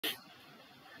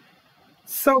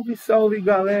Salve, salve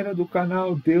galera do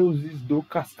canal Deuses do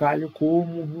Cascalho,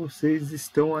 como vocês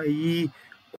estão aí?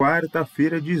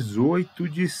 Quarta-feira, 18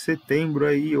 de setembro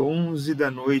aí, 11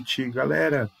 da noite,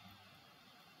 galera.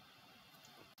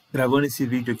 Gravando esse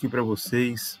vídeo aqui para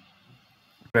vocês,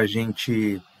 pra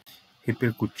gente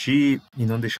repercutir e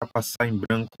não deixar passar em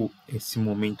branco esse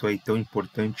momento aí tão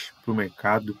importante para o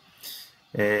mercado.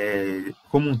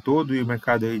 Como um todo, e o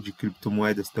mercado aí de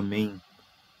criptomoedas também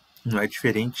não é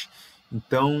diferente.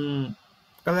 Então,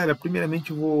 galera,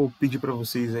 primeiramente eu vou pedir para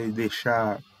vocês aí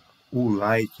deixar o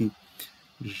like,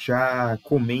 já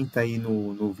comenta aí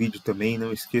no vídeo também,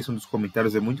 não esqueçam dos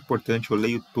comentários, é muito importante, eu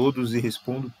leio todos e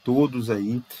respondo todos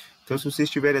aí. Então, se vocês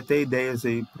tiverem até ideias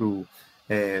aí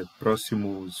para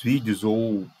próximos vídeos,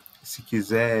 ou se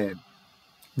quiser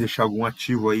deixar algum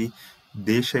ativo aí,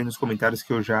 deixa aí nos comentários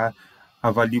que eu já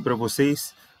avalio para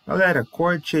vocês. Galera,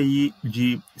 corte aí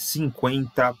de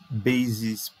 50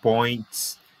 basis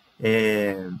points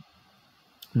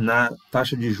na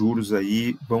taxa de juros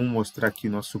aí. Vamos mostrar aqui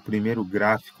nosso primeiro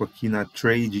gráfico aqui na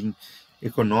Trading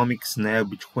Economics, né? O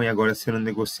Bitcoin agora sendo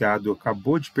negociado,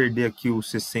 acabou de perder aqui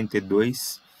os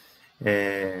 62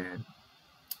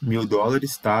 mil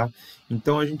dólares, tá?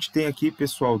 Então a gente tem aqui,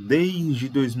 pessoal, desde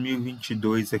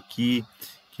 2022 aqui,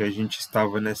 que a gente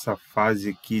estava nessa fase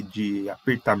aqui de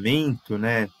apertamento,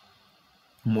 né,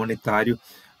 monetário,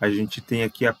 a gente tem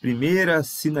aqui a primeira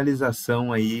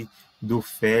sinalização aí do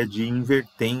Fed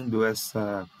invertendo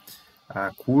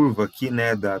a curva aqui,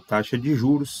 né, da taxa de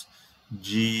juros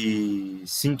de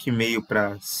 5,5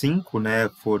 para 5, né,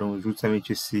 foram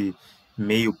justamente esse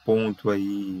meio ponto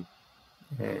aí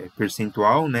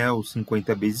percentual, né, os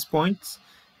 50 basis points,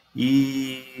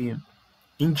 e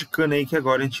indicando aí que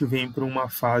agora a gente vem para uma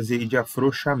fase aí de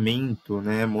afrouxamento,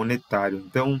 né, monetário.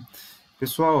 Então,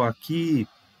 pessoal, aqui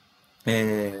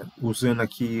usando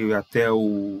aqui até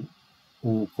o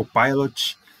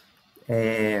Copilot,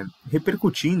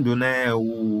 repercutindo, né,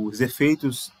 os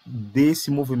efeitos desse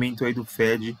movimento aí do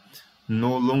Fed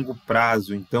no longo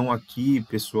prazo. Então aqui,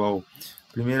 pessoal,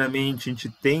 primeiramente a gente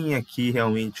tem aqui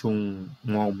realmente um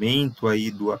aumento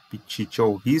aí do apetite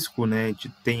ao risco, né? A gente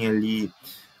tem ali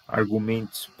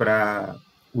argumentos para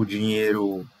o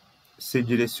dinheiro ser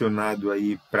direcionado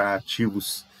aí para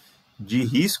ativos de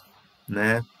risco,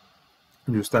 né?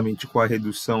 Justamente com a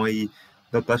redução aí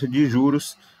da taxa de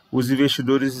juros, os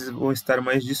investidores vão estar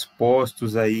mais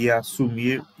dispostos aí a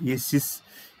assumir esses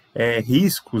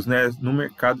riscos, né, no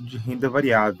mercado de renda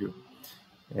variável.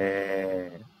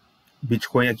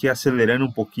 Bitcoin aqui acelerando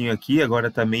um pouquinho aqui, agora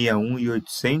está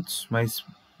 61.800, mas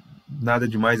nada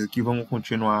demais aqui, vamos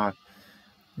continuar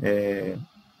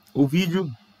o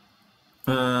vídeo.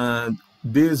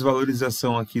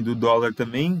 Desvalorização aqui do dólar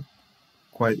também,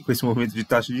 com esse movimento de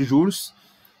taxa de juros,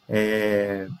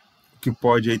 que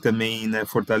pode aí também, né,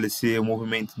 fortalecer o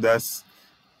movimento das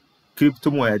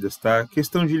criptomoedas, tá?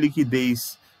 Questão de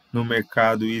liquidez no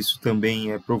mercado, isso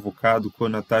também é provocado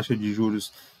quando a taxa de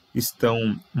juros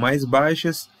estão mais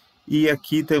baixas. E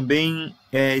aqui também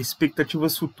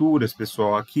expectativas futuras,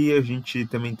 pessoal. Aqui a gente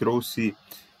também trouxe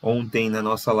ontem na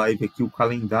nossa live aqui o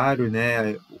calendário,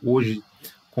 né? Hoje,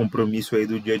 compromisso aí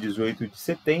do dia 18 de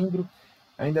setembro.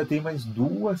 Ainda tem mais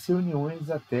 2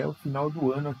 reuniões até o final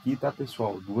do ano aqui, tá,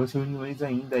 pessoal? 2 reuniões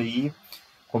ainda aí.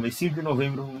 Comecinho de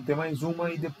novembro vamos ter mais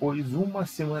uma, e depois, uma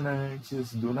semana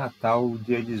antes do Natal,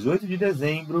 dia 18 de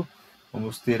dezembro,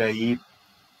 vamos ter aí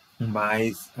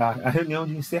mais a reunião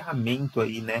de encerramento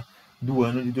aí, né, do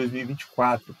ano de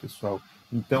 2024, pessoal.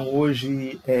 Então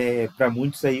hoje, para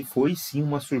muitos aí foi sim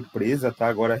uma surpresa, tá?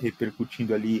 Agora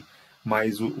repercutindo ali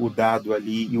mais o dado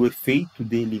ali e o efeito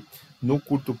dele no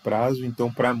curto prazo.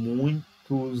 Então, para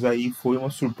muitos aí foi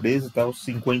uma surpresa, tá? Os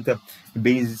 50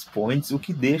 basis points, o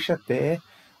que deixa até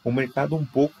o mercado um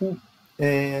pouco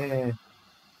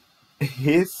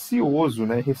receoso,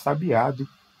 né? Ressabiado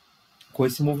com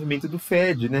esse movimento do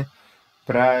Fed, né?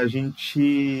 Para a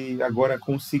gente agora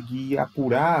conseguir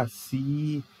apurar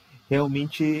se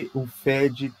realmente o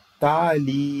Fed está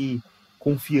ali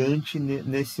confiante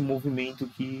nesse movimento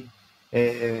que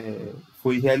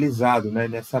foi realizado, né?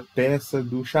 Nessa peça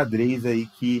do xadrez aí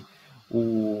que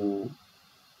o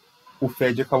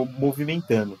Fed acabou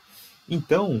movimentando.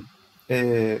 Então,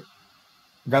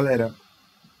 galera,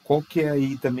 qual que é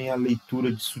aí também a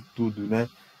leitura disso tudo, né?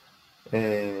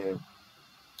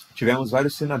 Tivemos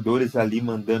vários senadores ali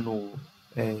mandando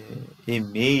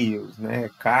e-mails, né,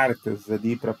 cartas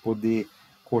ali para poder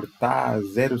cortar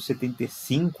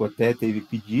 0,75, até teve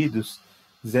pedidos,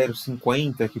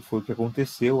 0,50 que foi o que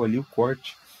aconteceu ali o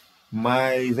corte,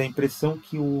 mas a impressão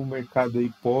que o mercado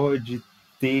aí pode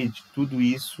ter de tudo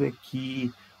isso é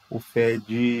que o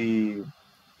Fed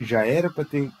já era para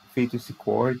ter feito esse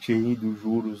corte aí dos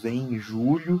juros em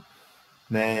julho,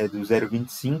 né, do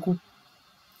 0,25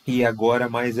 e agora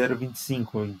mais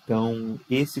 0,25. Então,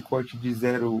 esse corte de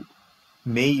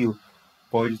 0,5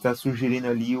 pode estar sugerindo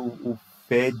ali o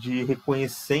Fed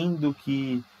reconhecendo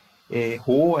que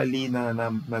errou ali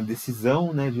na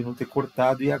decisão, né, de não ter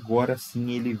cortado, e agora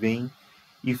sim ele vem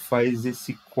e faz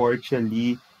esse corte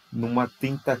ali numa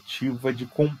tentativa de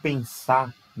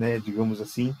compensar, né, digamos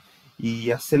assim,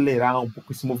 e acelerar um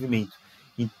pouco esse movimento.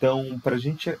 Então, para a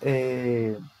gente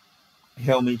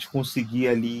realmente conseguir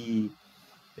ali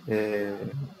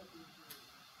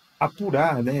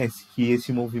apurar, né, que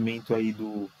esse movimento aí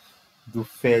do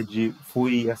Fed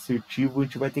foi assertivo, a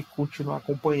gente vai ter que continuar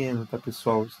acompanhando, tá,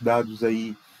 pessoal? Os dados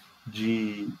aí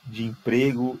de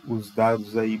emprego, os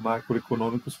dados aí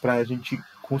macroeconômicos, para a gente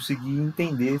conseguir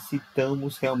entender se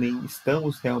estamos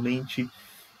realmente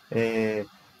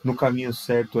no caminho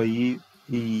certo aí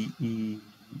e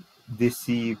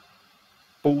desse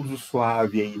pouso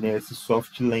suave aí, né? Esse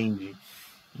soft landing.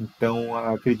 Então,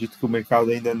 acredito que o mercado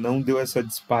ainda não deu essa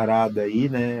disparada aí,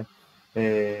 né?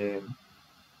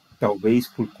 Talvez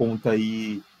por conta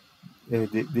aí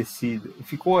desse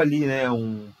ficou ali, né,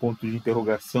 um ponto de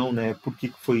interrogação, né, por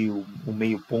que foi o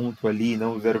meio ponto ali,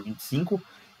 não o 0,25,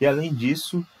 e além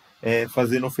disso,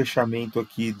 fazendo o fechamento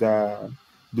aqui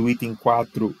do item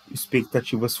 4,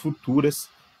 expectativas futuras,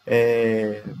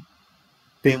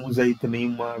 temos aí também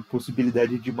uma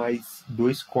possibilidade de mais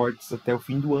 2 cortes até o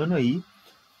fim do ano aí,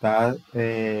 tá?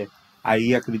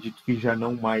 Aí acredito que já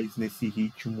não mais nesse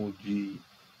ritmo de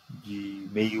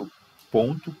meio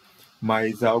ponto,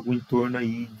 mas algo em torno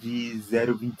aí de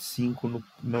 0,25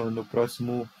 no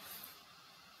próximo,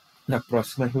 na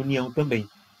próxima reunião também,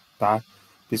 tá,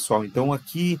 pessoal? Então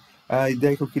aqui a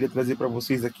ideia que eu queria trazer para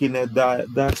vocês aqui, né,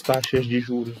 das taxas de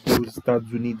juros dos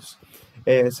Estados Unidos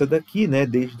é essa daqui, né?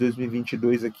 Desde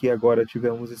 2022 aqui agora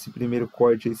tivemos esse primeiro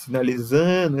corte aí,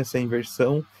 sinalizando essa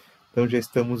inversão, então já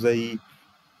estamos aí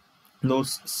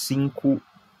nos 5%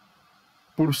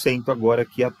 agora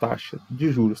aqui a taxa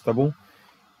de juros, tá bom?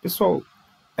 Pessoal,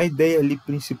 a ideia ali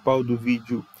principal do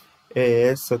vídeo é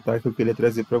essa, tá? Que eu queria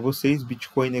trazer para vocês.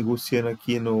 Bitcoin negociando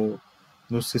aqui no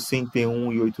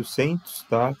 61.800,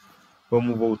 tá?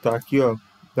 Vamos voltar aqui, ó,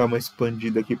 dar uma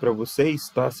expandida aqui para vocês,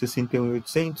 tá?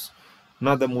 61.800.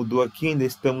 Nada mudou aqui, ainda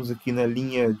estamos aqui na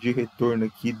linha de retorno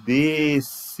aqui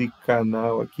desse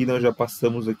canal aqui. Nós já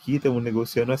passamos aqui, estamos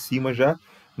negociando acima já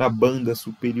na banda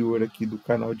superior aqui do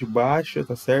canal de baixa,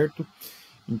 tá certo?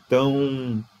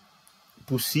 Então,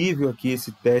 possível aqui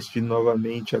esse teste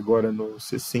novamente agora no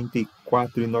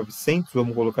 64.900,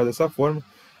 vamos colocar dessa forma,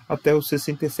 até o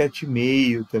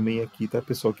 67,5 também aqui, tá,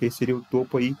 pessoal? Que aí seria o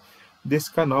topo aí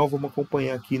desse canal. Vamos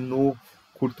acompanhar aqui no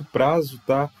curto prazo,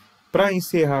 tá? Para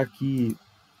encerrar aqui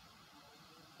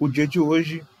o dia de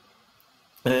hoje,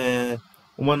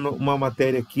 uma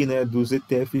matéria aqui, né, dos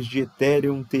ETFs de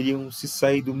Ethereum teriam se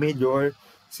saído melhor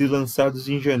se lançados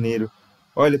em janeiro.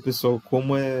 Olha, pessoal,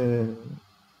 como a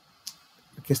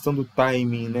questão do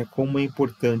timing, né, como é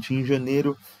importante. Em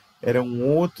janeiro era um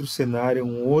outro cenário,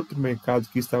 um outro mercado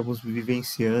que estávamos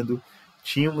vivenciando.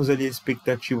 Tínhamos ali a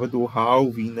expectativa do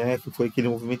halving, né, que foi aquele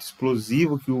movimento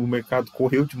explosivo que o mercado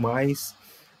correu demais,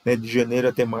 né, de janeiro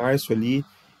até março ali.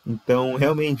 Então,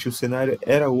 realmente, o cenário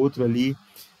era outro ali.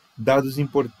 Dados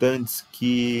importantes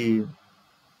que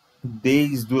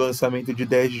desde o lançamento de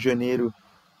 10 de janeiro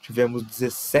tivemos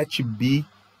 17 bi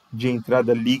de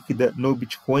entrada líquida no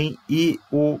Bitcoin, e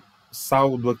o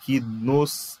saldo aqui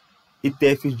nos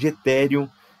ETFs de Ethereum,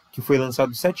 que foi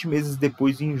lançado 7 meses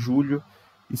depois, em julho,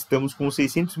 estamos com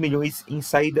 600 milhões em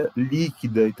saída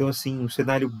líquida. Então, assim, um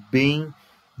cenário bem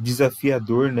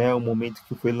desafiador, né? O momento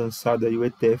que foi lançado aí o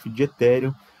ETF de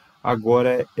Ethereum.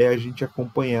 Agora é a gente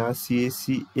acompanhar se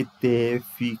esse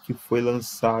ETF que foi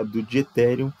lançado de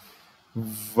Ethereum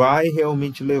vai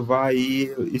realmente levar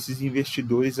aí esses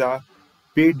investidores a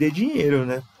perder dinheiro,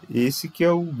 né? Esse que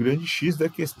é o grande X da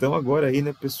questão agora aí,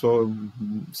 né, pessoal?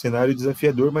 Um cenário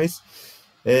desafiador, mas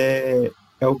é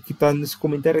o que está nesse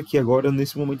comentário aqui agora.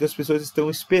 Nesse momento as pessoas estão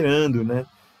esperando, né?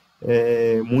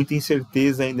 Muita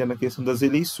incerteza ainda na questão das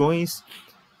eleições,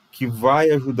 que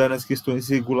vai ajudar nas questões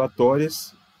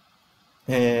regulatórias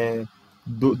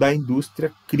da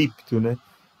indústria cripto, né?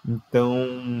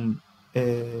 Então,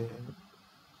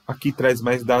 aqui traz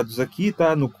mais dados aqui,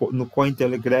 tá? No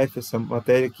Cointelegraph, essa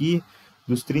matéria aqui,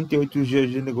 dos 38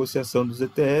 dias de negociação dos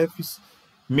ETFs,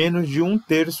 menos de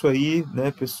 1/3 aí,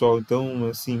 né, pessoal? Então,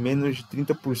 assim, menos de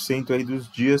 30% aí dos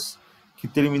dias que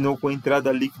terminou com a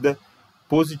entrada líquida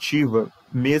positiva.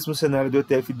 Mesmo cenário do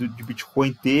ETF de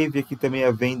Bitcoin, teve aqui também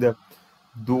a venda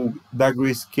da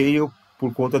Grayscale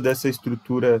por conta dessa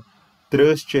estrutura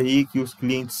trust aí que os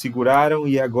clientes seguraram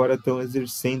e agora estão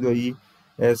exercendo aí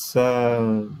essa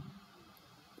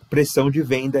pressão de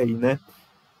venda aí, né?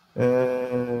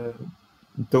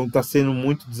 Então está sendo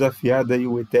muito desafiado aí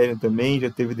o Ethereum também,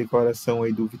 já teve declaração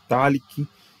aí do Vitalik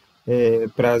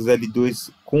para as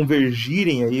L2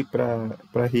 convergirem aí para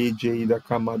a rede aí da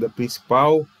camada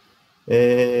principal.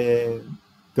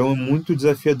 Então é muito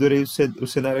desafiador aí o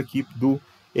cenário aqui do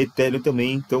Ethereum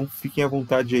também, então fiquem à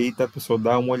vontade aí, tá, pessoal?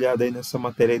 Dá uma olhada aí nessa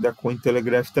matéria aí da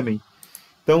Cointelegraph também.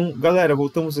 Então, galera,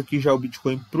 voltamos aqui já o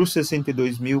Bitcoin para os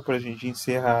 62 mil para a gente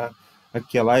encerrar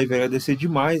aqui a live. Agradecer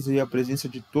demais aí a presença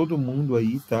de todo mundo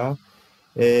aí, tá?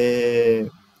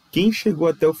 Quem chegou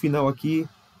até o final aqui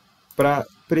para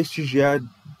prestigiar,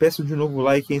 peço de novo o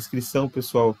like e a inscrição,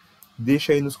 pessoal.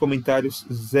 Deixa aí nos comentários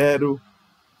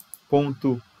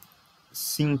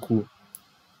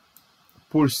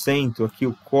 0,5% aqui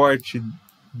o corte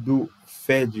do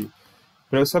Fed.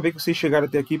 Para eu saber que vocês chegaram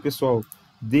até aqui, pessoal,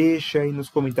 deixa aí nos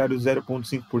comentários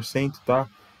 0,5%, tá?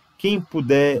 Quem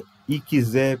puder e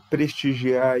quiser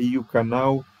prestigiar aí o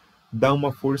canal, dá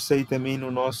uma força aí também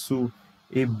no nosso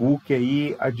e-book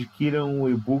aí, adquiram o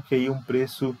e-book aí, um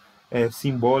preço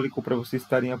simbólico para vocês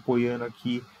estarem apoiando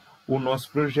aqui o nosso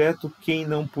projeto. Quem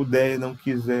não puder, não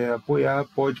quiser apoiar,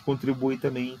 pode contribuir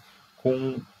também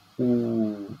com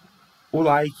o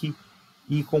like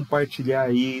e compartilhar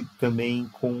aí também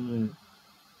com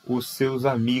os seus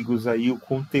amigos aí o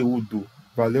conteúdo.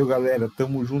 Valeu, galera,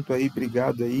 tamo junto aí,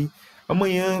 obrigado aí.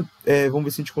 Amanhã vamos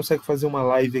ver se a gente consegue fazer uma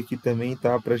live aqui também,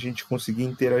 tá? Pra gente conseguir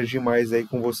interagir mais aí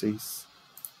com vocês.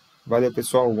 Valeu,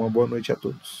 pessoal, uma boa noite a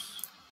todos.